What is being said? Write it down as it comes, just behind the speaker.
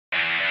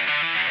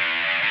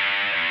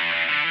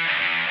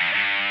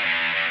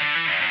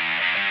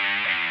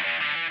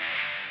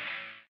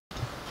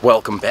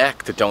Welcome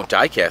back to Don't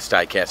Diecast,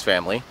 Diecast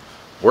family.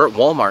 We're at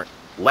Walmart.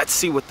 Let's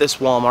see what this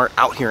Walmart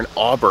out here in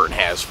Auburn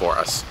has for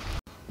us.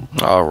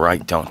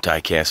 Alright, Don't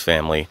Diecast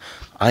family.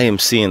 I am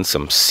seeing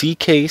some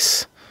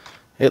C-case.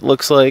 It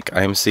looks like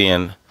I'm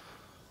seeing...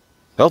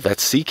 Oh,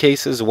 that's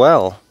C-case as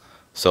well.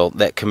 So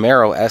that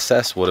Camaro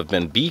SS would have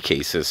been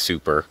B-cases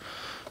super.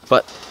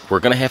 But we're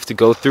going to have to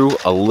go through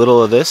a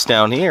little of this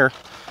down here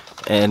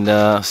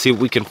and see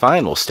what we can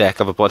find. We'll stack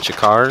up a bunch of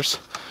cars.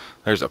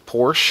 There's a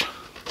Porsche.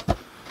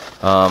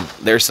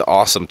 There's the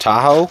awesome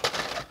Tahoe.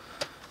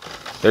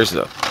 There's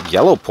the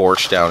yellow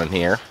Porsche down in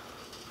here.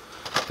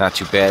 Not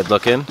too bad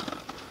looking.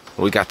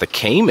 We got the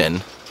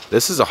Cayman.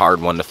 This is a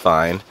hard one to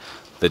find.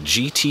 The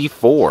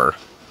GT4.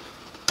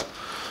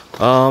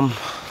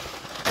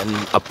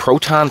 And a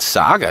Proton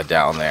Saga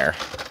down there.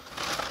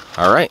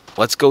 Alright,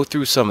 let's go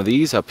through some of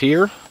these up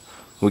here.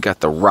 We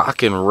got the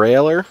Rockin'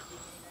 Railer.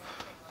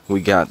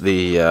 We got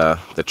the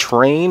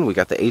Train. We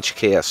got the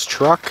HKS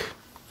truck.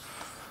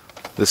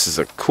 This is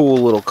a cool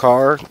little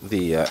car,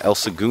 the El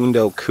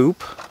Segundo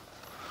Coupe.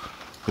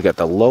 We got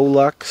the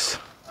Lolux.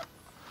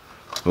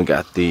 We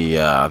got the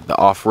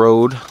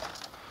off-road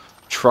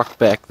truck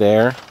back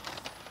there.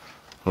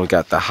 We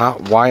got the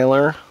Hot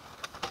Weiler,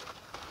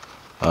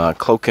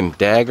 Cloak and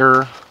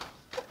Dagger,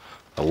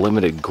 a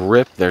limited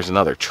grip. There's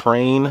another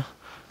Train.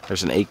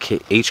 There's an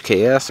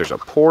HKS. There's a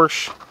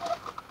Porsche.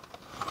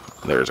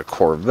 There's a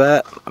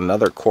Corvette.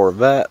 Another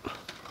Corvette.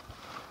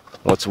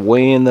 What's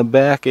way in the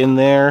back in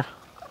there?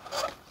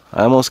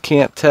 I almost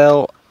can't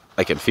tell.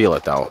 I can feel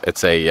it though.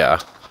 It's a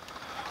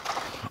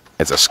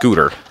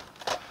scooter.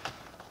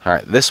 All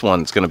right, this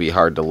one's going to be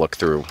hard to look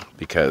through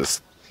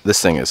because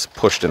this thing is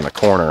pushed in the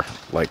corner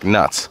like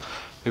nuts.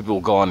 Maybe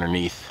we'll go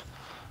underneath.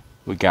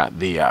 We got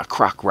the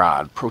Croc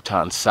Rod,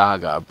 Proton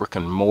Saga, Brick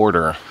and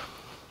Mortar.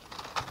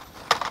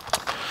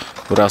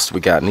 What else do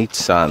we got?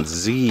 Nissan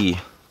Z.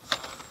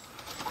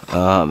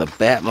 The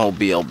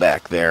Batmobile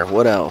back there.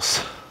 What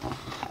else?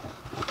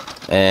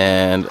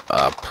 And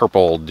a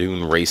purple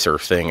Dune Racer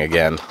thing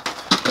again.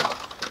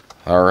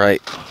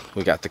 Alright,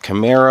 we got the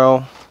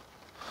Camaro.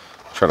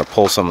 Try to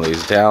pull some of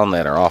these down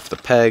that are off the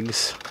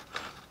pegs.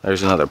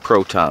 There's another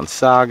Proton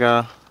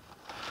Saga.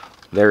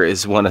 There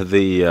is one of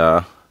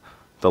the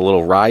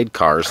little ride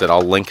cars that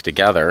all link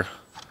together.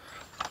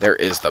 There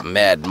is the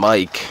Mad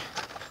Mike.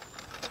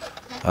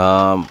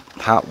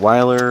 Hot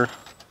Weiler.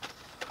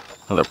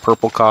 Another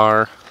purple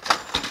car.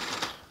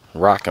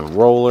 Rock and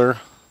Roller.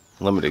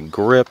 Limited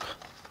grip.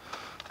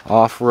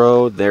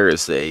 Off-road. There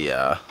is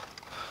a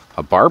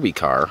Barbie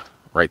car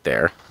right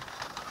there.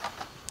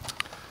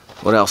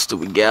 What else do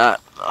we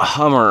got? A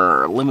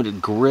Hummer,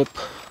 limited grip.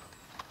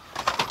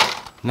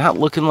 Not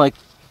looking like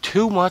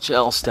too much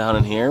else down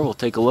in here. We'll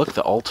take a look.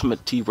 The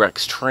Ultimate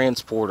T-Rex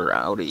Transporter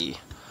Audi.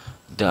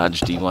 Dodge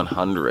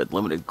D100,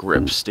 limited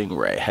grip,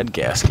 Stingray, head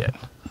gasket.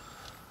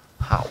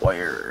 Hot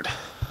wired.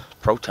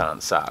 Proton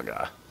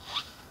Saga.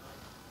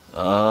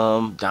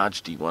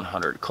 Dodge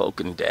D100, Cloak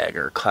and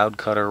Dagger, Cloud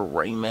Cutter,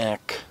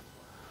 Raymac.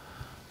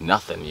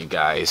 Nothing, you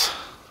guys.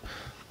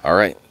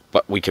 Alright,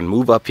 but we can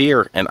move up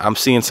here, and I'm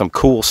seeing some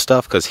cool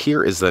stuff, because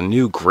here is the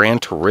new Gran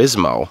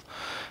Turismo.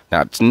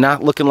 Now, it's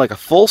not looking like a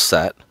full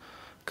set,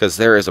 because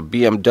there is a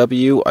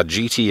BMW, a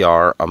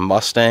GTR, a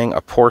Mustang,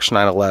 a Porsche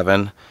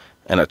 911,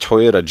 and a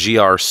Toyota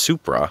GR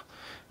Supra.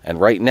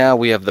 And right now,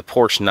 we have the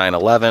Porsche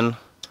 911,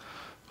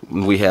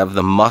 we have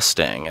the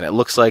Mustang, and it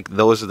looks like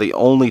those are the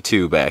only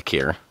two back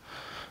here.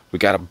 We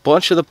got a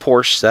bunch of the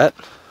Porsche set.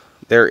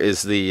 There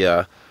is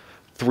the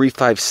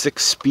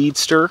 356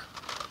 Speedster,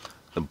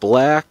 the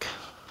black,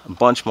 a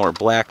bunch more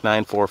black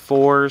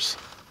 944s.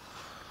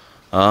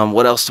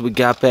 What else do we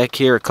got back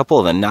here? A couple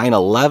of the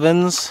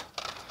 911s,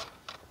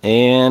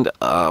 and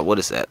what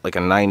is that? Like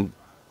a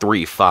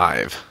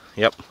 935.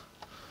 Yep.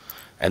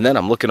 And then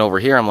I'm looking over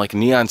here. I'm like,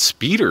 Neon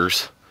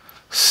Speeders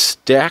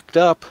stacked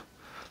up.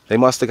 They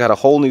must have got a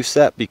whole new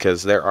set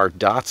because there are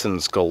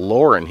Datsuns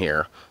galore in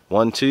here.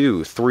 1,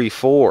 2, 3,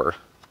 4.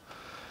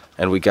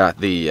 And we got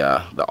the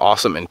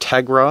awesome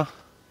Integra.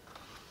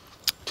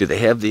 Do they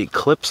have the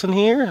Eclipse in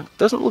here?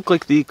 Doesn't look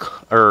like the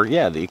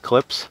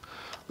Eclipse.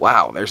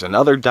 Wow, there's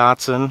another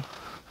Datsun.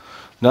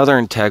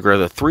 Another Integra,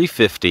 the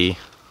 350.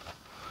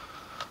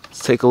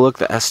 Let's take a look,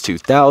 the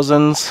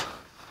S2000s.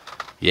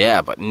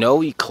 Yeah, but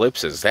no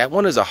Eclipses. That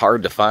one is a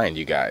hard to find,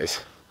 you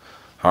guys.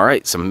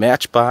 Alright, some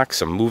Matchbox,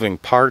 some moving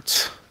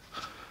parts.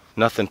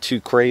 Nothing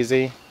too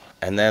crazy.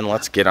 And then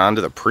let's get on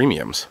to the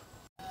premiums.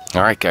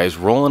 Alright guys,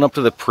 rolling up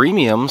to the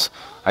premiums,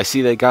 I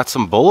see they got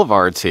some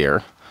Boulevards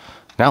here.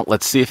 Now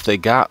let's see if they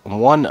got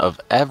one of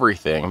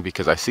everything,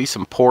 because I see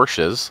some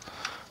Porsches,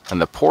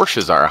 and the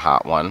Porsches are a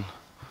hot one.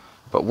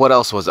 But what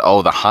else was,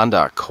 oh, the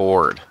Honda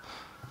Accord.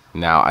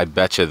 Now I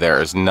bet you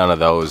there is none of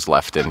those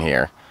left in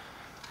here.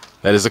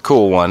 That is a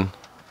cool one.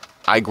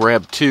 I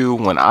grabbed two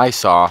when I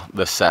saw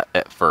the set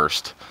at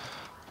first.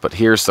 But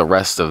here's the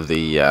rest of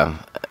the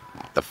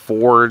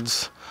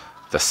Fords,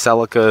 the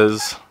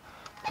Celicas,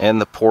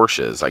 and the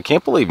Porsches. I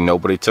can't believe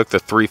nobody took the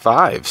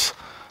 3.5s.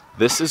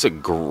 This is a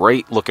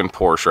great looking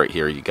Porsche right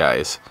here, you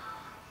guys.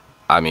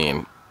 I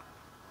mean,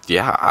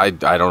 yeah, I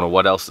don't know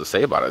what else to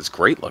say about it. It's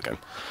great looking.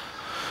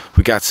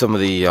 We got some of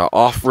the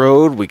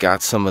off-road. We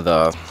got some of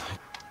the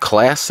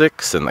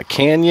classics and the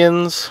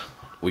canyons.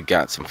 We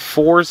got some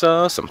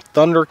Forza, some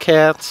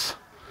Thundercats,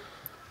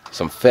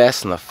 some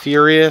Fast and the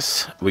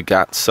Furious. We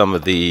got some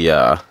of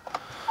the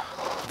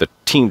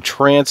Team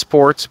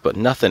Transports, but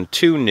nothing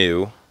too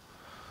new.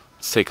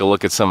 Let's take a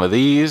look at some of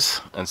these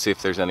and see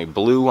if there's any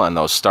blue on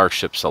those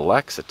Starship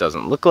Selects. It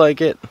doesn't look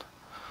like it.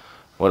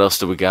 What else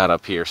do we got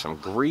up here? Some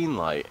green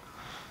light.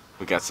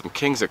 We got some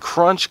Kings of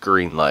Crunch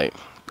green light.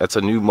 That's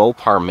a new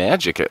Mopar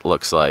Magic, it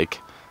looks like.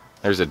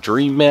 There's a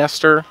Dream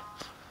Master.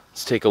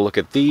 Let's take a look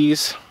at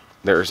these.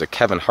 There's a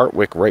Kevin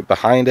Hartwick right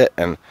behind it,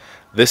 and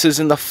this is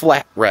in the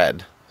flat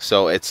red.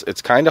 So it's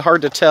kind of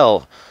hard to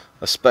tell,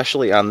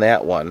 especially on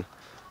that one.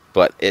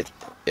 But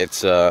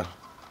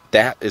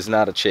that is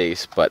not a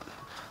chase, but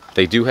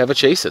they do have a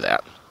chase of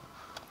that.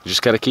 You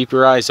just got to keep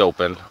your eyes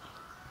open.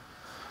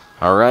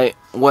 All right,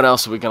 what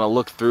else are we going to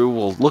look through?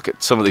 We'll look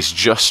at some of these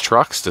Just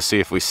trucks to see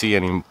if we see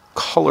any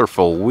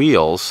colorful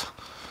wheels.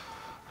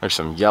 There's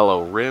some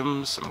yellow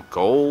rims, some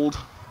gold,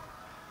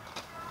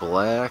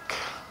 black.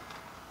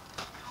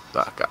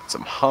 Got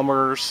some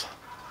Hummers.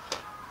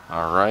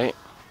 All right,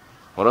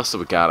 what else do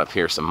we got up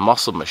here? Some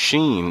Muscle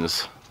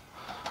Machines.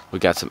 We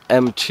got some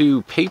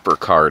M2 paper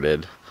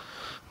carded.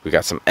 We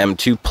got some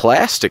M2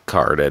 plastic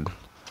carded.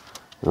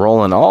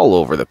 Rolling all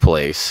over the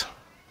place.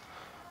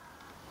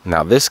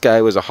 Now this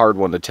guy was a hard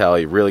one to tell.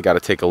 You really got to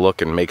take a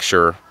look and make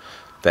sure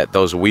that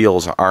those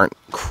wheels aren't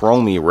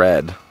chromy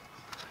red.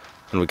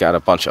 And we got a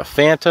bunch of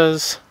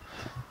Fantas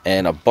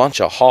and a bunch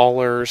of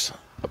haulers,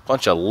 a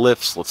bunch of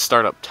lifts. Let's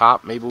start up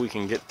top. Maybe we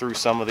can get through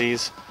some of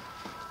these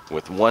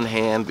with one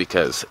hand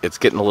because it's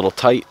getting a little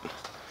tight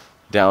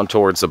down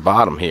towards the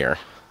bottom here.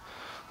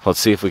 Let's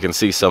see if we can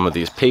see some of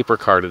these paper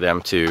carded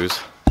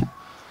M2s.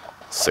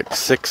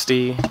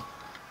 660.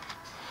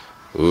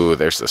 Ooh,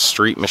 there's the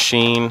Street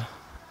Machine.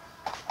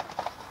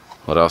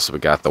 What else have we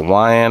got? The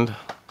Wind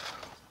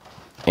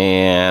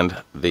and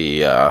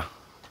the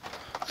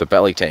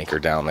belly tanker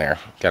down there.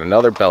 Got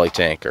another belly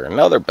tanker,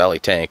 another belly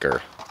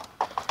tanker.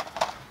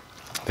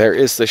 There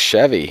is the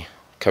Chevy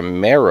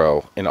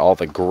Camaro in all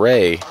the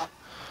gray.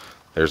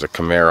 There's a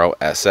Camaro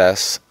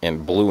SS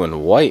in blue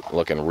and white,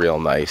 looking real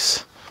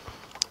nice.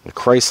 A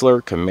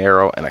Chrysler,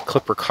 Camaro, and a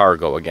Clipper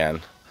Cargo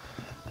again.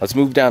 Let's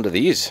move down to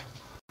these.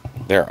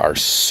 There are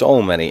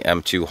so many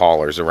M2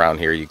 haulers around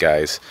here, you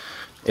guys.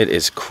 It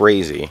is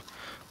crazy.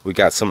 We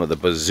got some of the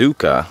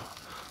Bazooka.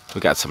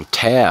 We got some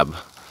Tab.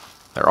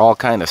 They're all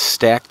kind of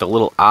stacked a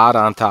little odd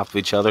on top of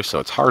each other, so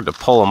it's hard to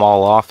pull them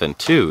all off in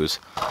twos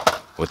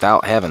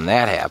without having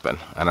that happen.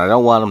 And I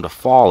don't want them to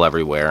fall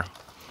everywhere.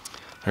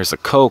 There's a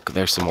Coke.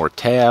 There's some more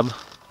Tab.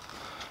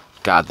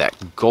 God,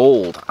 that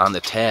gold on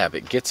the Tab,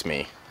 it gets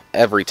me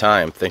every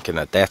time thinking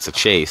that that's a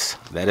chase.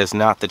 That is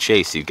not the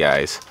chase, you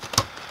guys.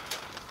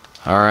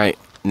 All right,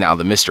 now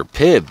the Mr.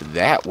 Pibb,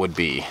 that would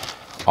be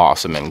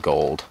awesome in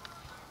gold.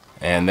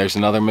 And there's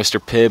another Mr.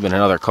 Pibb and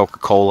another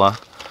Coca-Cola.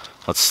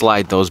 Let's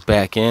slide those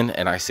back in,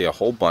 and I see a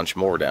whole bunch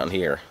more down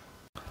here.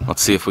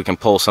 Let's see if we can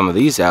pull some of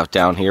these out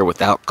down here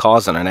without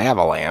causing an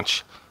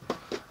avalanche.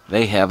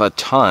 They have a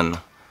ton.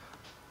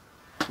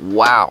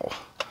 Wow.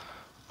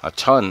 A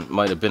ton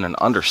might have been an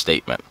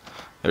understatement.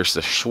 There's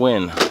the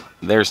Schwinn.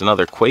 There's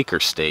another Quaker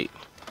State.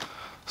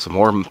 Some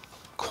more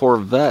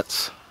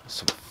Corvettes.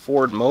 Some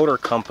Ford Motor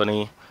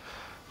Company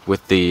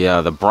with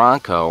the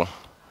Bronco.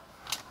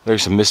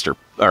 There's some Mr.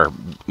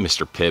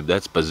 Pibb.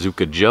 That's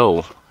Bazooka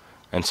Joe.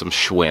 And some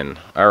Schwinn.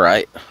 All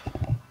right.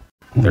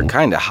 They're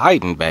kind of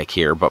hiding back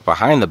here, but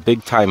behind the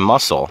big time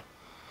muscle,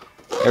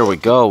 there we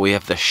go. We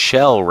have the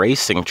Shell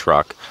racing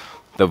truck,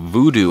 the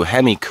Voodoo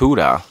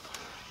Hemi-Cuda,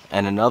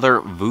 and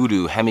another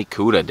Voodoo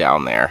Hemi-Cuda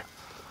down there.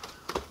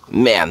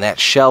 Man, that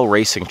Shell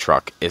racing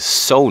truck is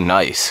so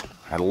nice.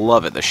 I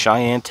love it. The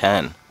Cheyenne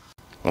 10.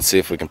 Let's see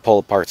if we can pull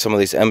apart some of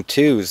these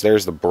M2s.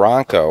 There's the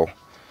Bronco,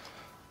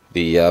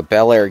 the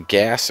Bel Air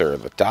Gasser,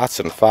 the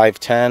Datsun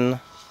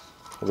 510.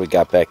 What do we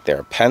got back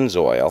there?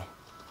 Pennzoil.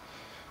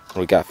 What do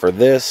we got for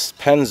this?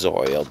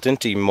 Pennzoil,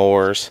 Dinty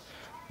Moors.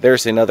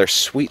 There's another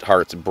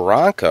Sweethearts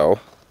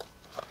Bronco.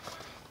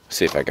 Let's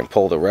see if I can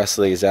pull the rest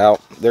of these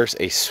out. There's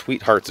a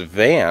Sweethearts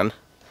van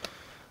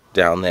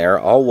down there,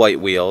 all white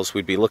wheels.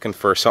 We'd be looking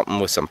for something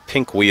with some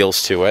pink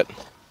wheels to it.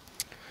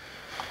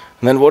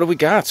 And then what do we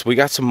got? So we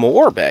got some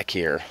more back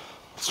here.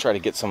 Let's try to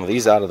get some of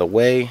these out of the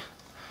way.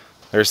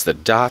 There's the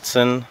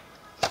Datsun.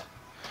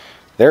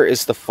 There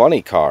is the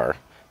funny car.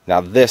 Now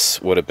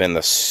this would have been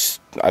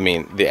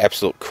the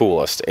absolute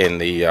coolest in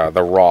the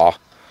Raw.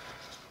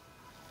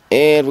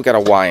 And we got a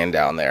Wyand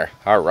down there.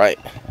 All right.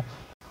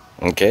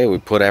 Okay, we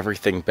put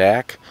everything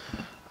back.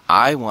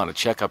 I want to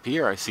check up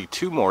here. I see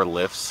two more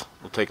lifts.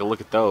 We'll take a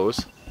look at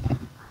those.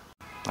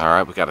 All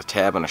right, we got a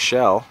Tab and a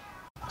Shell.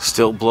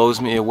 Still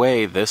blows me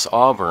away, this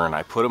Auburn.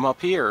 I put them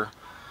up here.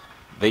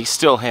 They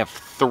still have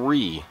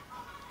 3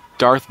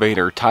 Darth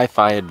Vader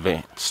TIE-Fi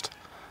Advanced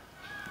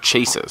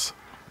chases.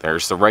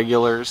 There's the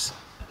regulars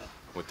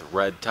with the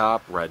red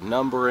top, red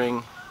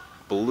numbering,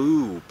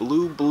 blue,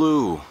 blue,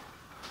 blue,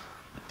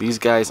 These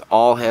guys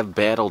all have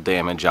battle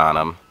damage on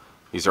them.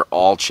 These are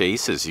all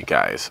chases, you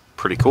guys.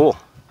 Pretty cool.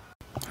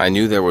 I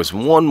knew there was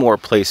one more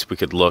place we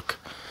could look.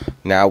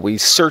 Now, we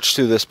searched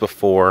through this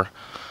before.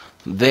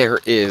 There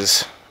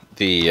is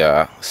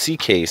the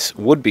C-Case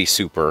would-be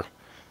Super.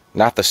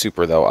 Not the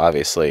Super, though,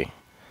 obviously.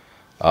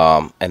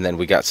 And then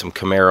we got some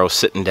Camaros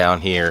sitting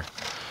down here.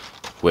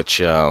 Which,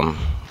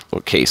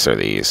 what case are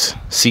these?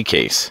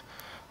 C-Case.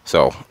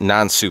 So,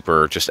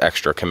 non-Super, just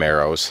extra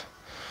Camaros.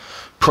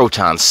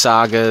 Proton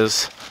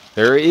Sagas.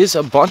 There is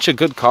a bunch of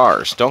good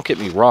cars, don't get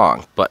me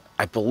wrong. But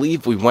I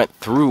believe we went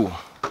through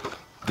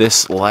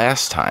this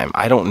last time.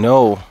 I don't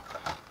know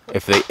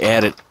if they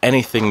added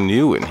anything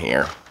new in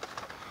here.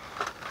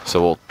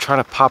 So we'll try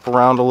to pop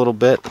around a little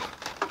bit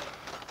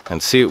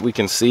and see what we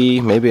can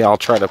see. Maybe I'll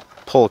try to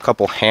pull a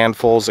couple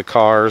handfuls of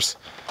cars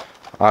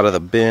out of the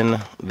bin.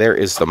 There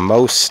is the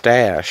most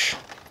stash.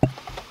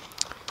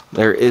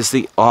 There is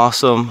the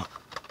awesome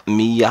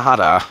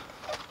Miata.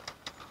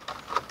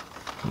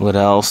 What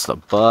else? The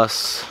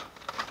bus.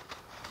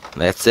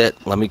 That's it.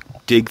 Let me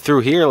dig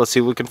through here. Let's see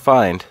what we can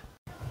find.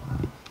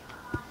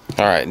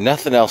 Alright,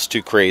 nothing else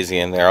too crazy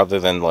in there other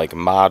than like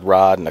Mod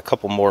Rod and a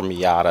couple more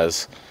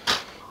Miatas.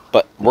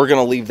 But we're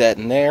going to leave that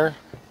in there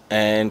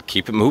and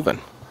keep it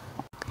moving.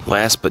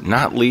 Last but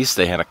not least,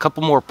 they had a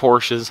couple more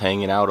Porsches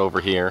hanging out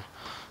over here.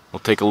 We'll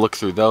take a look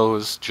through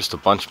those. Just a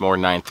bunch more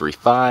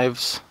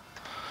 935s.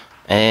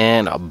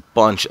 And a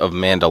bunch of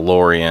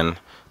Mandalorian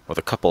with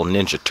a couple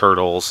Ninja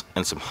Turtles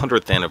and some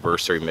 100th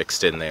anniversary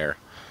mixed in there.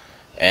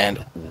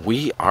 And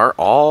we are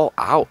all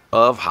out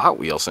of Hot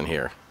Wheels in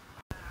here.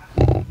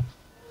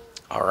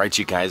 Alright,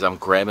 you guys, I'm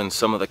grabbing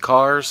some of the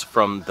cars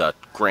from the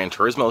Gran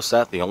Turismo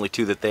set, the only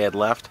two that they had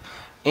left.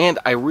 And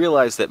I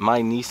realized that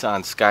my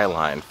Nissan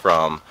Skyline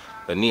from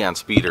the Neon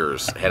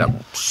Speeders had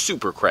a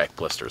super cracked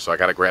blister, so I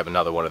got to grab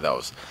another one of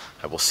those.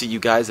 I will see you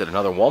guys at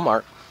another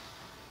Walmart.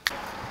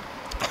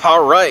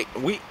 Alright,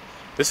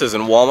 this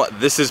isn't Walmart,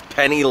 this is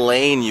Penny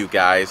Lane, you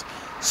guys.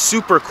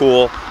 Super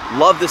cool.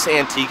 Love this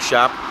antique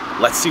shop.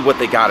 Let's see what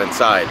they got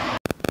inside.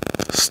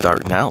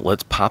 Starting out,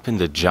 let's pop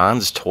into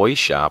John's Toy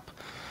Shop.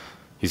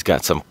 He's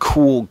got some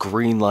cool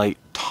Greenlight,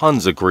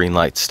 tons of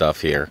Greenlight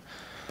stuff here.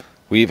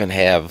 We even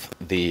have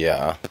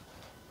the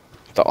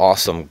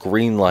awesome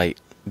Greenlight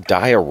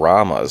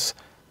dioramas,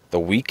 the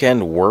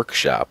Weekend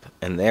Workshop,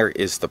 and there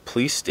is the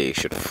police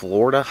station,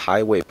 Florida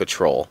Highway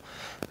Patrol.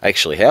 I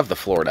actually have the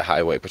Florida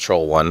Highway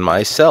Patrol one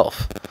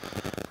myself.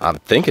 I'm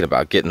thinking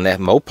about getting that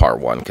Mopar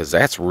one because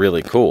that's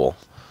really cool.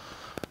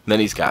 Then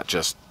he's got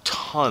just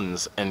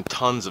tons and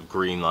tons of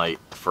Greenlight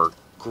for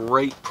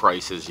great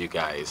prices, you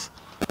guys.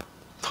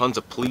 Tons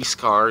of police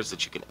cars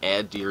that you can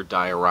add to your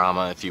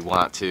diorama if you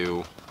want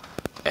to.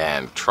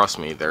 And trust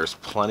me, there's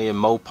plenty of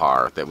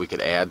Mopar that we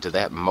could add to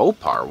that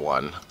Mopar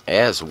one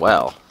as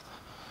well.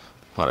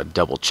 I want to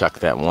double check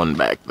that one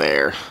back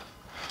there.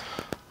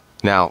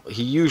 Now,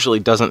 he usually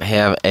doesn't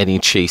have any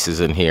chases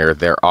in here.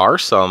 There are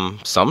some,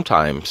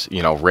 sometimes,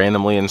 you know,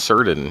 randomly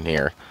inserted in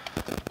here.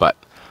 But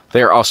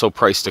they're also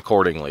priced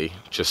accordingly,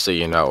 just so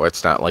you know.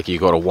 It's not like you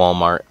go to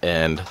Walmart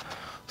and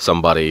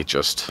somebody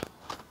just,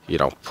 you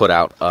know, put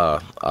out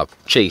a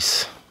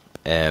chase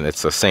and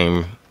it's the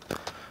same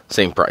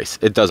price.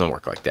 It doesn't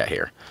work like that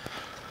here.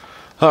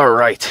 All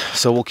right,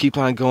 so we'll keep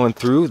on going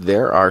through.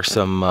 There are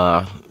some,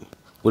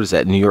 what is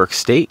that, New York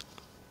State?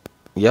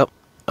 Yep.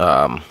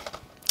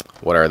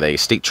 What are they?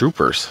 State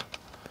Troopers.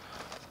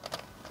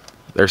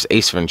 There's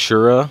Ace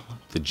Ventura,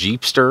 the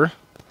Jeepster.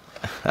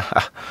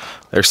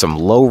 There's some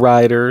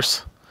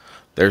lowriders.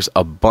 There's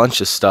a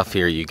bunch of stuff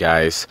here, you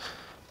guys.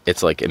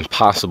 It's like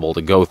impossible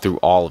to go through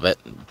all of it.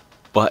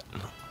 But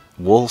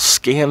we'll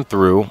scan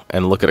through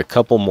and look at a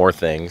couple more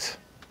things.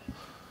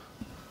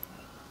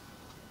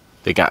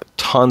 They got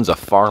tons of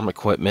farm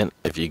equipment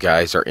if you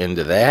guys are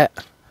into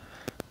that.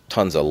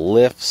 Tons of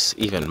lifts,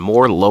 even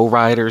more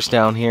lowriders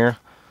down here.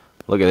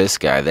 Look at this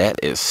guy. That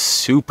is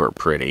super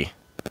pretty.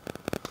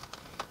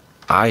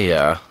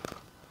 I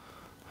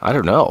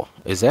don't know.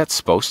 Is that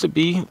supposed to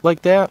be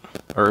like that?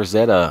 Or is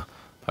that a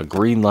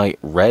Greenlight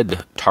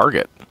red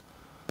Target?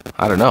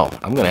 I don't know.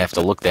 I'm going to have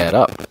to look that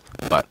up.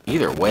 But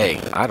either way,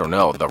 I don't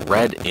know. The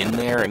red in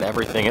there and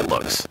everything, it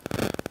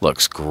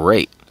looks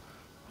great.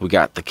 We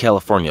got the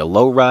California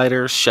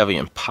Lowriders, Chevy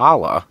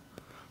Impala.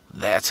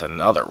 That's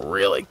another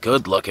really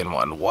good looking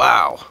one.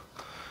 Wow.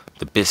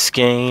 The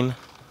Biscayne.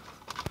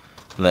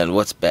 And then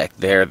what's back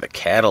there? The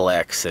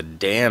Cadillac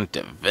Sedan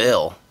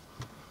DeVille.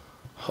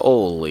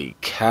 Holy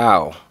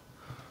cow.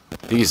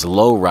 These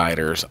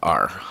lowriders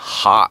are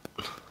hot.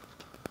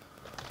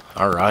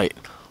 Alright,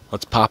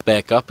 let's pop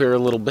back up here a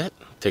little bit.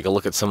 Take a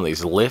look at some of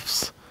these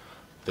lifts.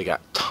 They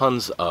got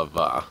tons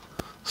of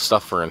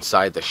stuff for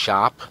inside the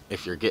shop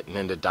if you're getting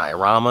into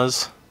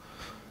dioramas.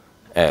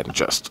 And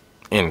just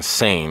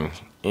insane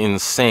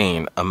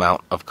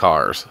amount of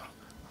cars.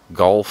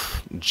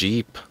 Golf,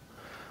 Jeep.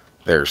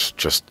 There's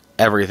just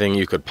everything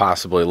you could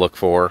possibly look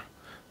for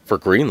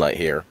Greenlight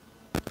here.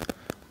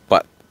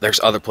 But there's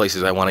other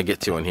places I want to get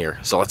to in here,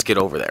 so let's get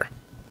over there.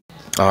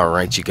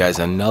 Alright, you guys,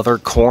 another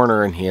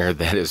corner in here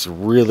that is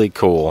really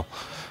cool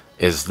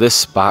is this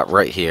spot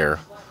right here.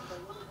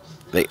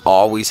 They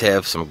always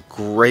have some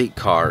great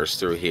cars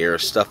through here,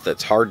 stuff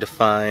that's hard to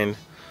find,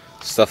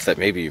 stuff that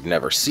maybe you've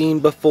never seen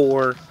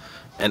before,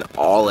 and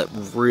all at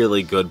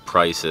really good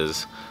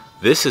prices.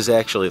 This is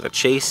actually the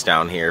Chase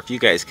down here. If you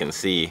guys can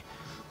see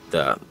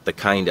the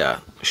kind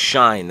of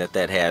shine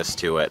that has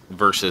to it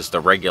versus the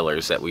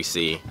regulars that we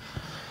see.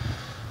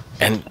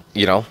 And,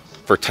 you know,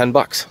 for 10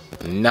 bucks,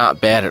 not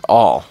bad at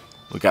all.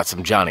 We got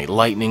some Johnny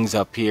Lightnings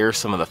up here,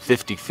 some of the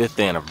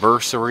 55th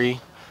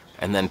anniversary,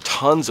 and then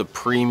tons of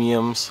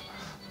premiums.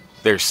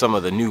 There's some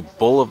of the new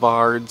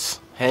Boulevards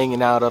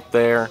hanging out up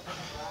there,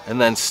 and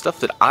then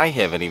stuff that I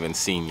haven't even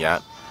seen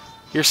yet.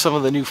 Here's some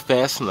of the new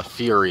Fast and the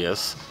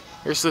Furious.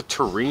 Here's the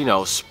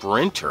Torino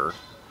Sprinter.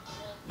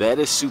 That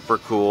is super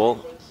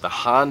cool. The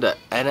Honda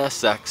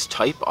NSX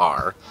Type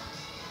R.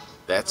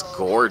 That's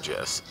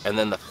gorgeous. And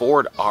then the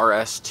Ford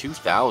RS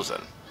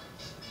 2000.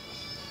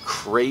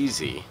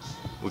 Crazy.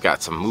 We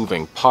got some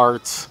moving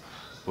parts.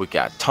 We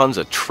got tons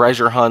of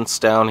treasure hunts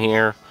down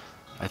here.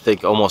 I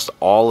think almost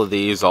all of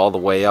these, all the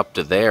way up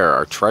to there,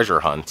 are treasure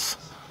hunts.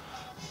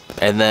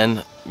 And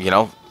then, you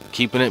know,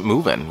 keeping it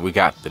moving. We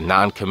got the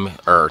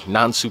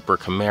non-super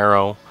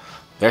Camaro.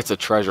 That's a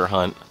treasure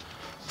hunt.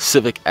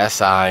 Civic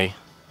Si.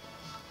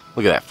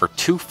 Look at that, for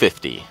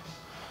 $250.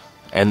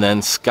 And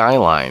then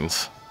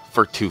Skylines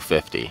for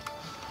 $250.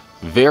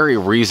 Very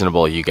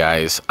reasonable, you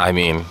guys. I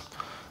mean,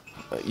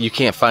 you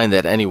can't find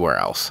that anywhere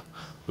else.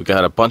 We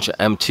got a bunch of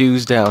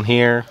M2s down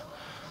here.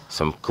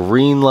 Some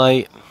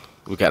Greenlight.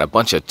 We got a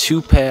bunch of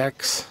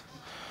 2-packs.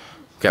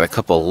 Got a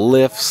couple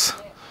lifts.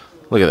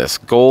 Look at this.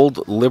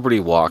 Gold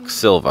Liberty Walk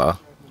Silva,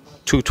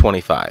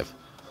 $225.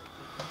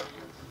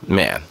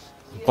 Man,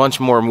 a bunch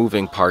more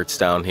moving parts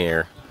down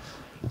here.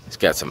 He's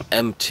got some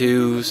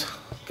M2s.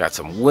 Got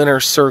some Winter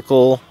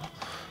Circle.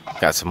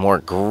 Got some more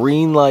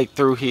Greenlight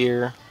through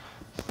here.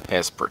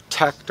 Has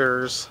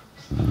protectors.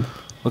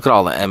 Look at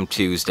all the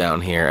M2s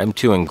down here.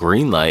 M2 and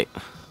Greenlight.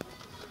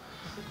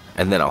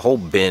 And then a whole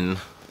bin.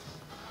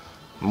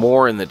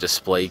 More in the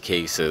display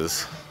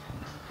cases.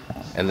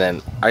 And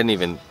then I didn't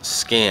even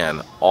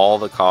scan all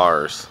the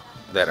cars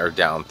that are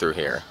down through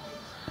here.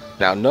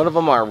 Now, none of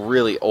them are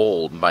really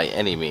old by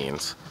any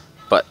means,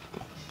 but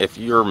if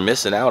you're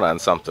missing out on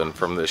something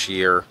from this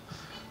year,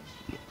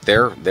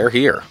 they're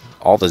here.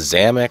 All the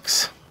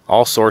Zamex,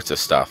 all sorts of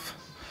stuff.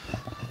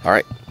 All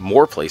right,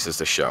 more places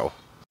to show.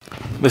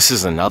 This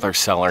is another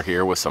seller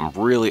here with some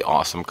really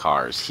awesome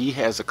cars. He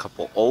has a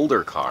couple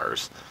older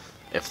cars.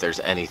 If there's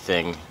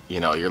anything, you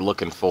know, you're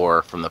looking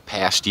for from the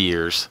past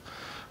years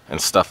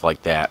and stuff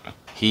like that.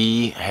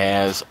 He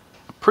has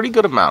a pretty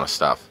good amount of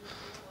stuff.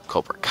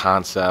 Cobra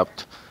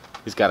Concept.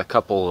 He's got a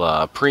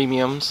couple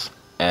premiums,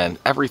 and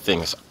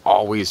everything is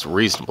always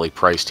reasonably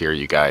priced here,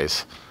 you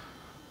guys.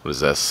 What is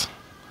this?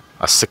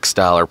 A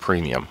 $6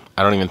 premium.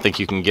 I don't even think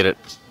you can get it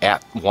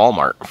at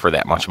Walmart for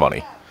that much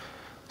money.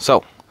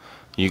 So,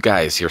 you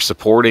guys, you're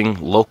supporting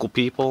local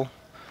people,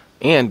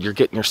 and you're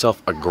getting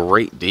yourself a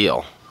great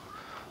deal.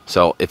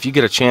 So if you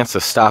get a chance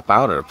to stop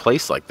out at a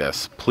place like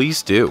this,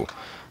 please do.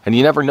 And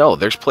you never know,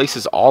 there's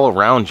places all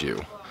around you,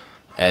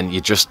 and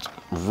you just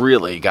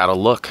really got to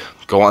look.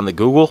 Go on the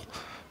Google,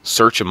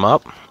 search them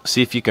up,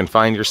 see if you can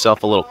find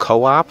yourself a little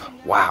co-op.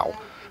 Wow,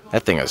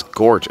 that thing is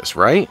gorgeous,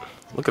 right?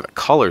 Look at the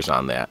colors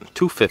on that.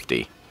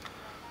 $250.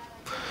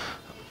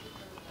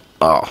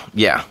 Oh,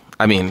 yeah.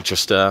 I mean,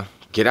 just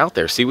get out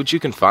there, see what you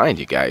can find,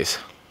 you guys.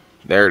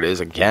 There it is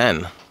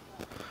again.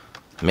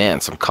 Man,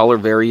 some color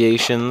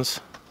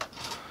variations.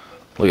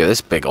 Look at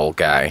this big old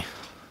guy.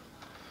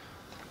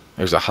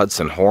 There's a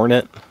Hudson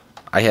Hornet.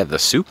 I have the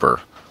Super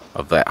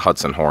of that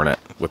Hudson Hornet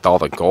with all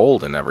the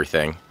gold and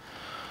everything.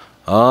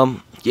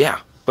 Yeah,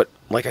 but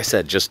like I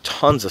said, just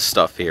tons of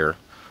stuff here.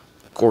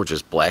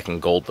 Gorgeous black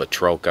and gold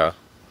Latroca.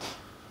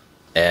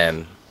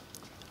 And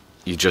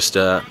you just,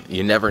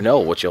 you never know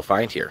what you'll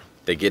find here.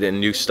 They get in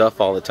new stuff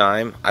all the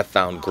time. I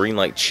found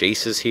Greenlight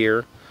Chases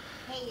here.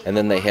 And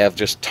then they have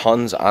just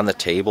tons on the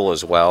table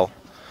as well.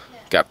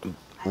 Got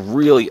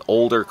really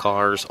older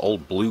cars,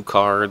 old blue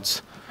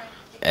cards,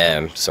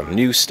 and some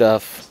new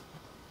stuff.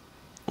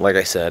 Like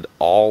I said,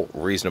 all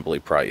reasonably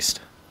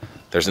priced.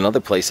 There's another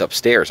place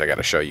upstairs I got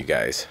to show you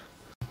guys.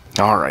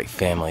 Alright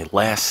family,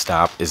 last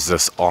stop is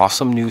this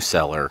awesome new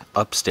seller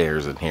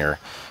upstairs in here.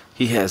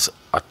 He has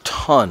a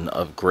ton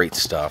of great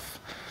stuff.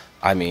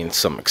 I mean,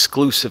 some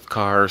exclusive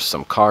cars,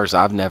 some cars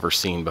I've never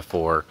seen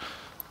before,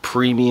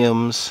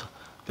 premiums.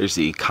 There's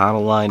the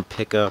Econoline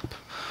pickup.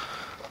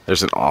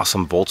 There's an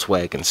awesome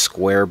Volkswagen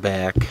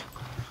Squareback.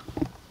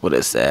 What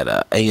is that?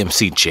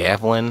 AMC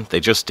Javelin. They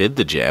just did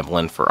the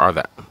Javelin for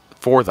the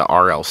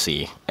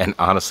RLC, and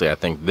honestly, I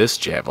think this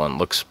Javelin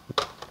looks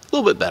a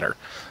little bit better.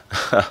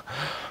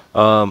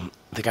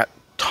 They got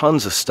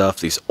tons of stuff.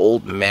 These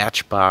old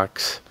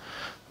Matchbox.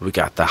 We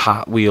got the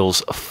Hot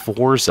Wheels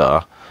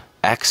Forza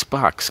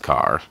Xbox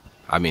car.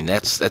 I mean,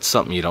 that's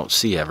something you don't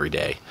see every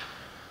day.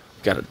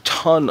 Got a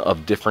ton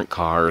of different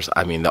cars.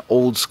 I mean, the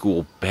old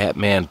school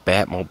Batman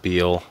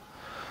Batmobile,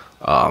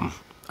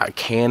 a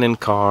Cannon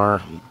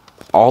car,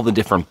 all the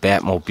different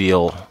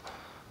Batmobile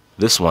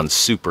This one's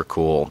super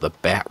cool. The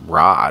Bat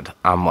Rod.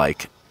 I'm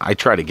like, I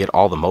try to get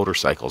all the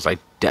motorcycles. I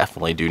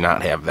definitely do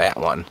not have that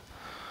one.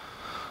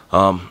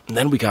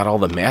 Then we got all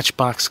the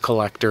Matchbox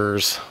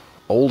collectors,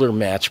 older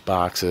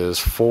Matchboxes,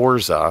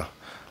 Forza.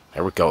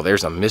 There we go.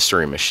 There's a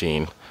Mystery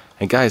Machine.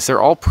 And guys, they're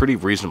all pretty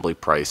reasonably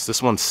priced.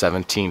 This one's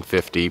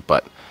 $17.50,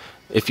 but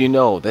if you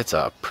know, that's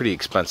a pretty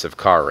expensive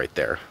car right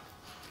there.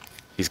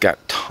 He's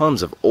got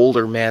tons of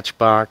older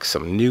Matchbox,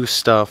 some new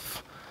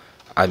stuff.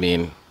 I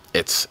mean,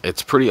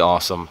 it's pretty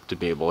awesome to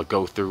be able to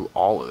go through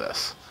all of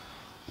this.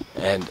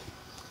 And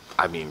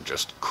I mean,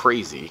 just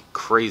crazy,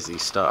 crazy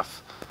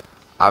stuff.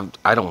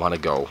 I don't want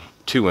to go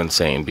too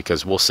insane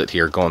because we'll sit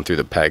here going through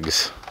the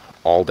pegs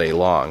all day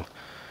long.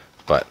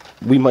 But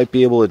we might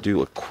be able to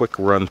do a quick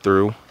run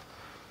through.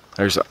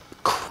 There's a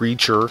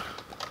Creature.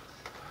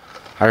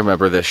 I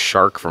remember this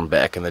shark from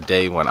back in the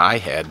day when I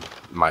had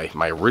my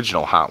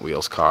original Hot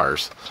Wheels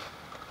cars.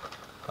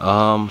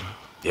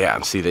 Yeah,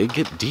 and see, they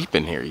get deep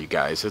in here, you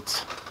guys.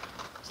 It's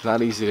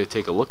not easy to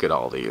take a look at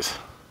all these.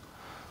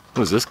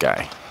 Who's this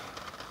guy?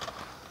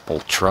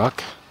 Old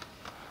truck.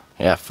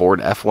 Yeah,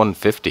 Ford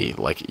F-150,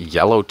 like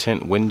yellow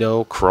tint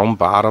window, chrome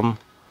bottom.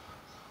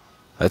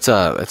 That's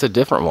a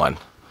different one.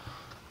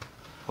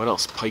 What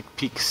else? Pike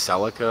Peak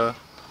Celica.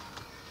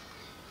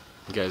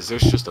 You guys,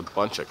 there's just a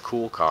bunch of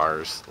cool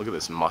cars. Look at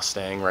this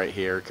Mustang right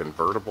here,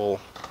 convertible.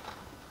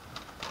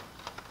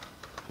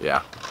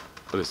 Yeah,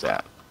 what is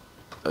that?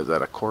 Is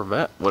that a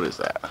Corvette? What is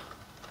that?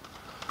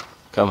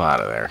 Come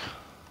out of there.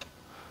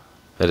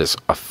 That is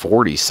a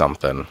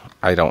 40-something.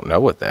 I don't know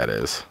what that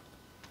is.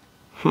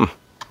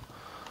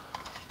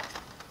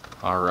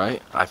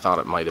 Alright, I thought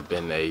it might have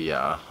been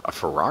a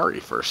Ferrari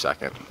for a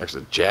second. There's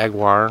a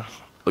Jaguar.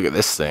 Look at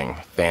this thing.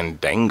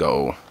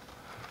 Fandango.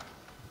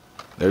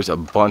 There's a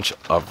bunch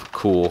of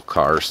cool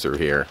cars through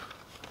here.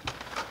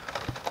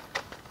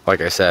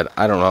 Like I said,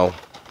 I don't know.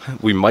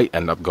 We might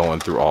end up going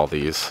through all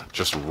these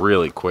just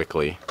really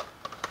quickly.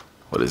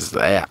 What is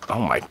that? Oh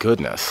my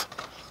goodness.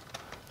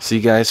 See,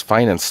 guys,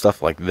 finding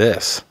stuff like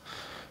this.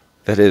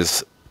 That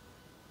is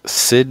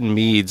Sid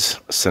Mead's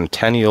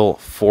Centennial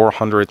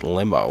 400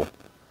 limo.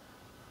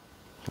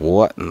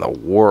 What in the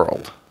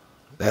world?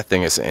 That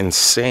thing is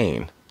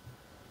insane.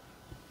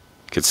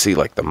 You could see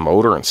like the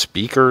motor and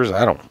speakers.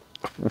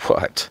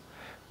 What?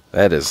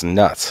 That is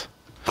nuts.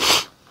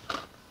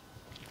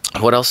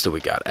 What else do we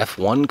got?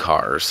 F1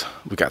 cars.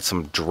 We got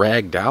some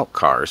dragged out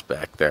cars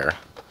back there.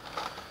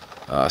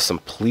 Some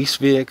police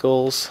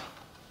vehicles.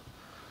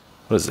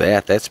 What is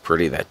that? That's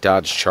pretty. That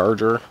Dodge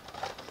Charger.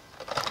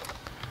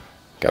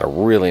 Got a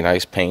really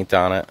nice paint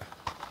on it.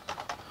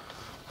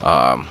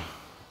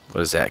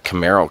 What is that?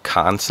 Camaro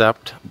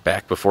Concept.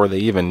 Back before they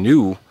even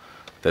knew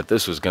that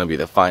this was going to be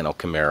the final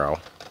Camaro.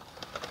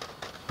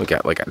 We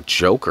got like a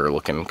Joker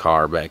looking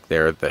car back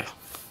there. The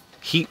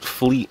Heat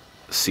Fleet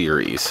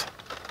series.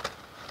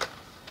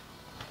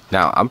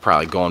 Now, I'm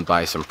probably going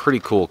by some pretty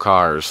cool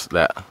cars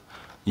that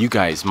you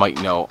guys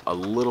might know a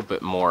little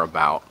bit more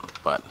about.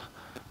 But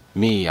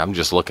me, I'm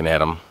just looking at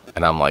them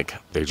and I'm like,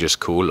 they're just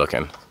cool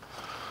looking.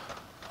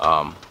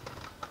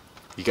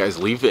 You guys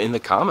leave it in the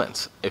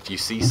comments if you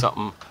see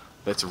something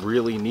that's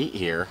really neat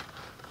here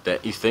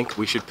that you think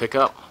we should pick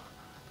up,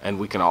 and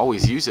we can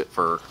always use it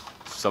for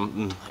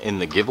something in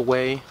the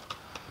giveaway.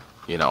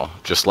 You know,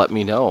 just let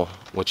me know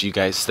what you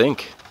guys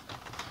think.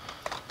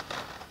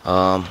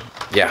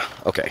 Yeah,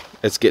 okay,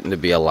 it's getting to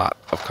be a lot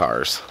of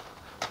cars,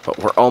 but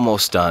we're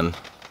almost done,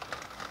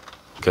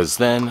 because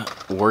then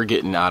we're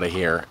getting out of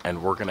here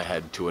and we're gonna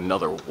head to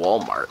another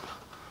Walmart.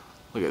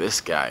 Look at this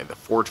guy, the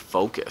Ford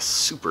Focus,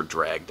 super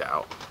dragged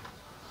out.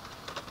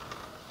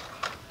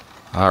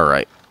 All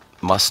right,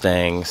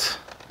 Mustangs.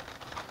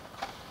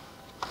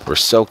 We're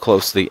so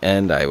close to the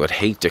end. I would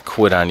hate to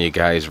quit on you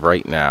guys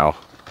right now.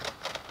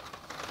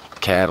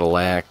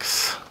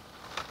 Cadillacs.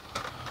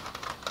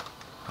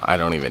 I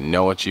don't even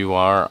know what you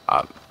are.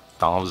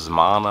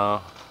 Thamsmana.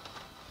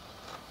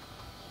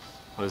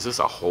 What is this?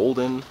 A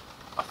Holden?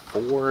 A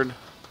Ford?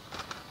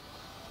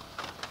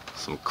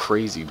 Some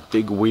crazy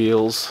big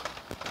wheels.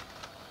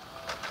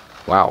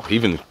 Wow,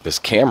 even this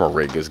camera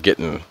rig is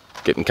getting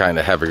kind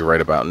of heavy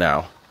right about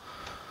now.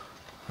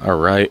 All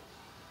right,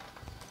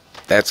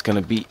 that's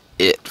gonna be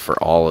it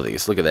for all of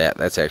these. Look at that.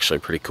 That's actually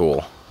pretty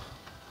cool.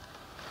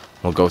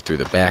 We'll go through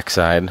the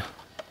backside.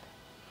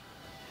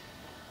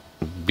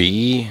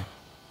 B.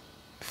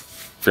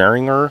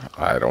 Feringer?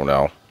 I don't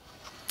know.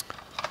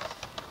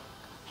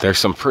 There's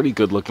some pretty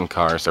good looking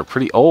cars. They're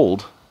pretty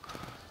old,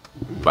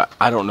 but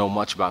I don't know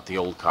much about the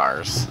old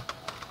cars.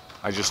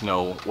 I just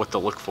know what to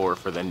look for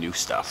the new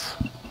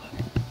stuff.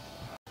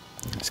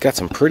 It's got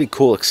some pretty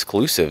cool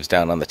exclusives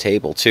down on the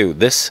table too.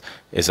 This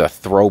is a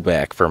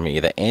throwback for me.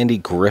 The Andy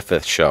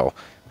Griffith Show.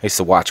 I used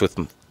to watch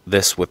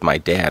this with my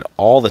dad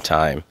all the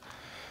time.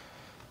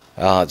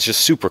 It's just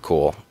super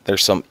cool.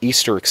 There's some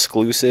Easter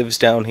exclusives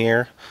down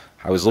here.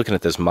 I was looking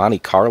at this Monte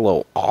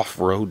Carlo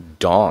off-road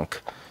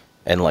donk,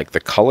 and like the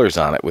colors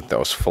on it with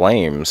those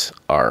flames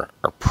are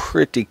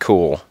pretty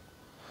cool.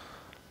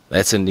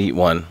 That's a neat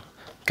one.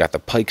 Got the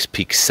Pikes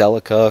Peak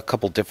Celica, a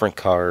couple different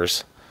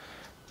cars.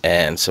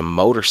 And some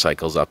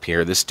motorcycles up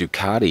here. This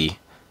Ducati,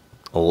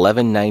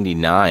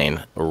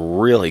 $11.99,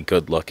 really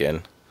good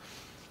looking.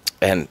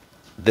 And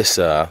this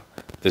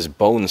this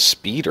Bone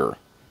Speeder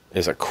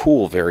is a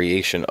cool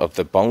variation of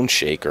the Bone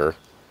Shaker.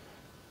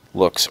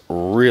 Looks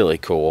really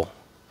cool.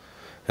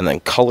 And then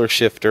color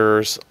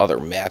shifters, other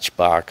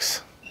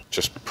Matchbox,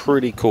 just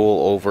pretty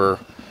cool over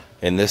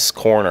in this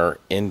corner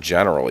in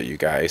general, you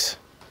guys.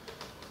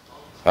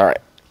 All right,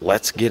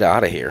 let's get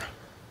out of here.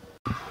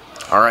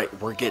 All right,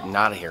 we're getting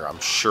out of here. I'm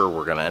sure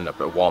we're gonna end up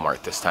at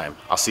Walmart this time.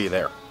 I'll see you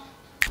there.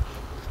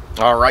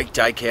 All right,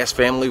 Diecast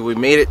family, we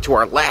made it to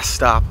our last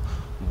stop,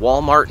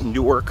 Walmart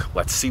Newark.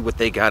 Let's see what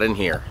they got in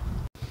here.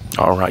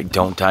 All right,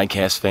 Don't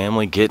Diecast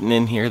family, getting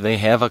in here. They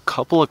have a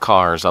couple of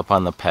cars up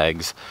on the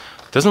pegs.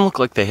 Doesn't look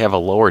like they have a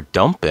lower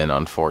dump in,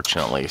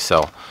 unfortunately.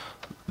 So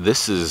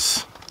this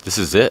is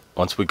it.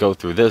 Once we go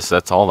through this,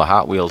 that's all the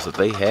Hot Wheels that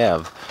they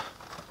have,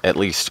 at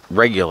least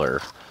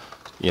regular,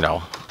 you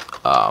know,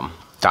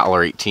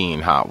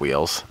 $1.18 Hot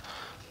Wheels.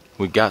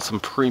 We got some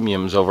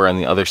premiums over on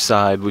the other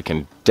side we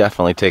can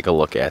definitely take a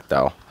look at,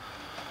 though.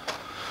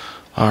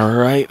 All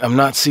right, I'm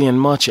not seeing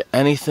much of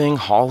anything.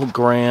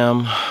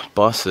 Hologram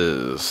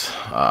buses,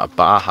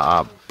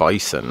 Baja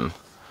Bison,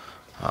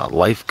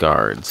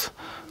 lifeguards.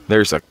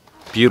 There's a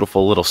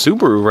beautiful little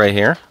Subaru right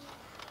here.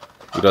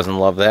 Who doesn't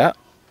love that?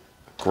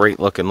 Great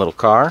looking little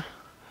car.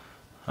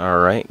 All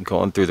right,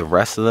 going through the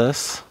rest of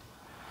this.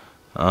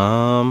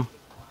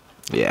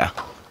 Yeah,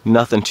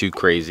 nothing too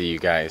crazy, you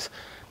guys.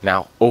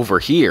 Now over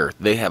here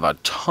they have a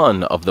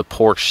ton of the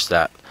Porsche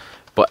set,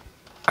 but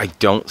I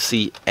don't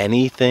see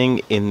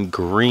anything in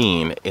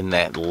green in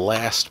that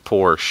last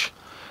Porsche.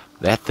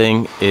 That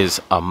thing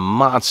is a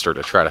monster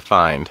to try to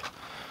find.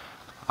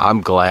 I'm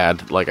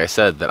glad, like I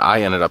said, that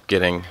I ended up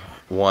getting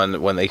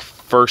one when they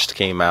first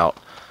came out.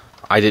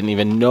 I didn't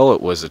even know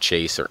it was a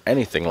chase or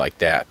anything like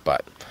that,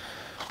 but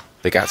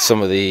they got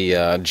some of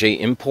the J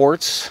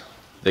Imports.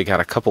 They got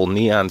a couple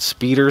Neon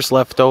Speeders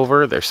left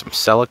over. There's some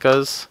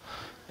Celicas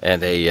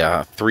and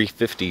a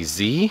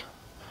 350Z.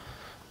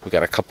 We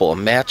got a couple of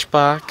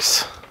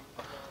Matchbox.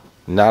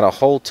 Not a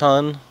whole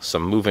ton.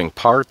 Some moving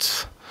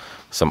parts.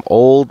 Some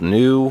old,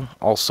 new,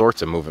 all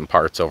sorts of moving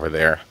parts over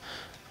there.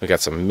 We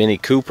got some Mini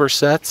Cooper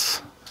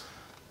sets.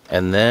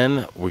 And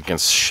then we can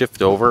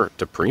shift over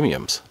to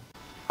premiums.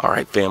 All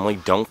right, family,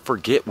 don't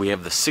forget we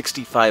have the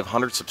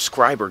 6,500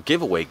 subscriber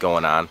giveaway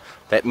going on.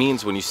 That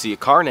means when you see a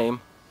car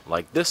name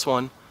like this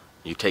one,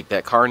 you take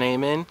that car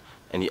name in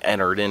and you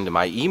enter it into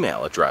my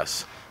email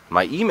address.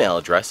 My email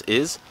address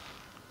is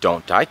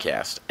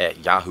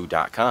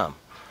don'tdiecast@yahoo.com.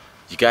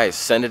 You guys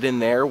send it in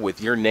there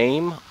with your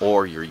name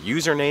or your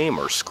username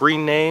or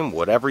screen name,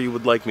 whatever you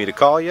would like me to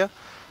call you,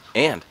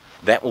 and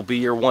that will be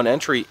your one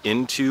entry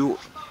into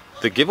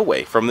the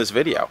giveaway from this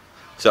video.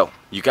 So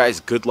you guys,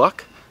 good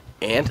luck,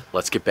 and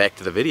let's get back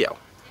to the video.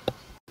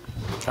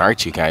 All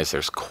right, you guys,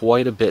 there's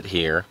quite a bit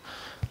here.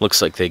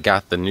 Looks like they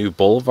got the new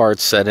Boulevard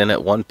set in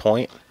at one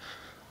point.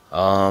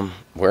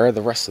 Where are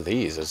the rest of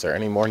these? Is there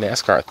any more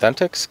NASCAR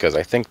Authentics? Because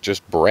I think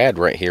just Brad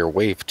right here,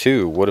 Wave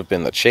 2, would have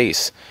been the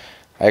chase.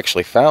 I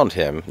actually found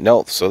him.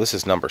 No, so this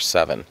is number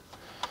 7.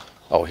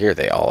 Oh, here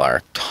they all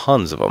are.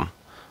 Tons of them.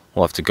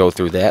 We'll have to go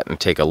through that and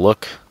take a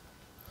look.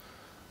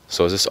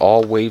 So is this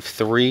all Wave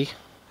 3?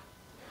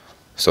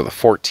 So the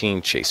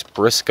 14 Chase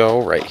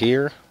Briscoe right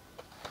here.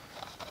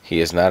 He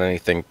is not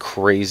anything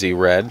crazy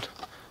red.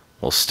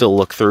 We'll still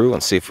look through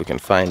and see if we can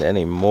find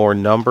any more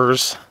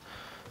numbers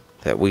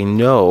that we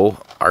know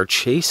are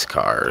chase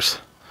cars.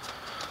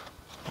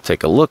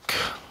 Take a look.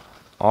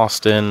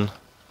 Austin.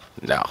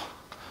 No.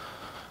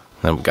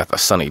 Then we got the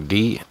Sunny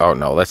D. Oh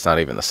no, that's not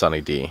even the Sunny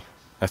D.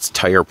 That's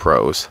Tire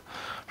Pros.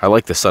 I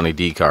like the Sunny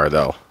D car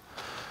though.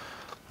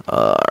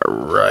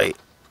 Alright.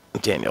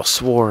 Daniel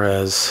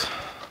Suarez.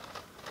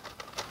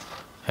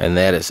 And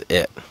that is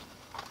it.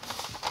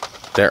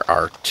 There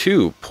are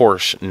 2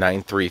 Porsche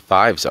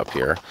 935s up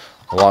here,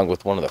 along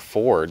with one of the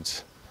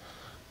Fords.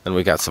 Then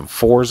we got some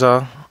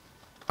Forza,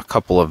 a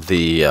couple of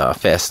the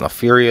Fast and the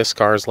Furious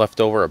cars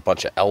left over, a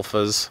bunch of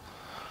Alphas,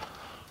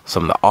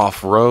 some of the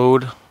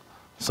off-road,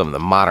 some of the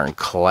modern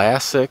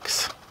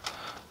classics.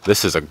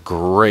 This is a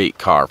great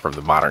car from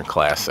the modern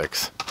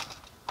classics.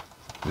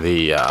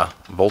 The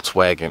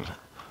Volkswagen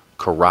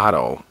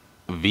Corrado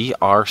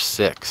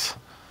VR6.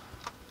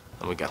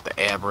 And we got the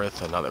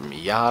Abarth, another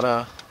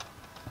Miata.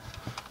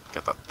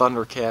 Got the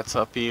Thundercats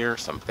up here,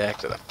 some Back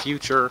to the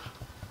Future.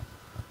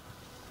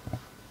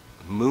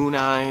 Moon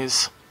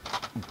Eyes,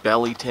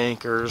 belly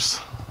tankers,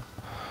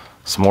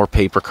 some more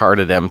paper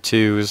carded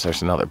M2s.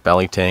 There's another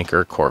belly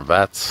tanker,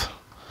 Corvettes.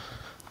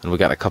 And we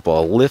got a couple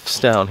of lifts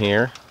down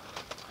here.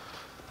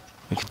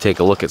 We can take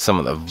a look at some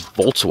of the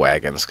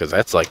Volkswagens, because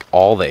that's like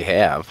all they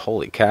have.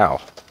 Holy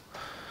cow.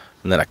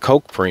 And then a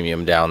Coke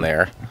Premium down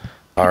there.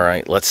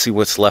 Alright, let's see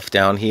what's left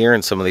down here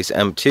in some of these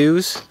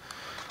M2s.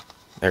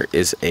 There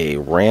is a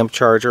Ram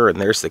Charger, and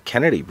there's the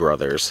Kennedy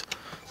Brothers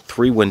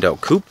 3-window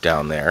coupe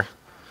down there.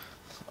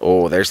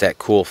 Oh, there's that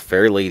cool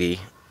Fairlady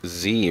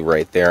Z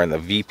right there in the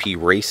VP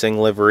Racing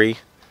livery.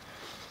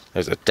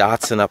 There's a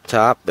Datsun up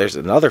top. There's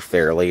another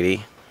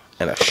Fairlady.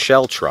 and a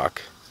shell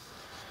truck.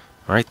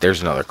 All right,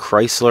 there's another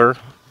Chrysler.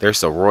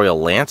 There's the Royal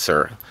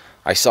Lancer.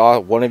 I saw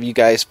one of you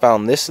guys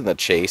found this in the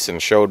chase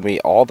and showed me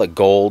all the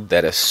gold.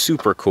 That is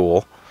super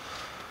cool.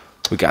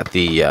 We got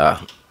the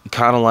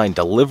Econoline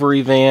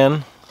delivery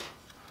van.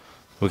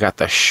 We got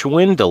the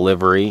Schwinn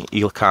delivery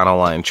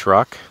Econoline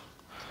truck.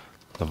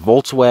 The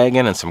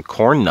Volkswagen and some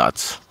corn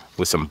nuts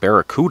with some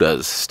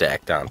Barracudas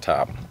stacked on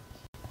top.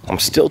 I'm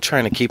still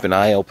trying to keep an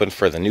eye open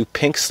for the new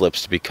pink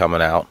slips to be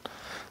coming out.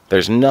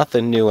 There's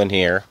nothing new in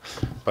here,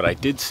 but I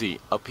did see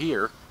up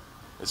here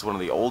is one of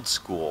the old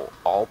school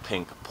all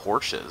pink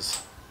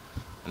Porsches,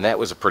 and that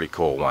was a pretty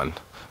cool one.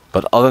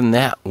 But other than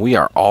that, we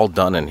are all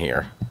done in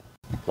here.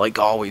 Like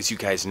always, you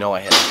guys know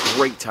I had a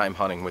great time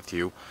hunting with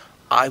you.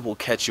 I will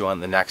catch you on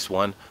the next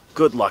one.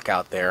 Good luck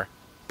out there.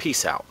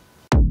 Peace out.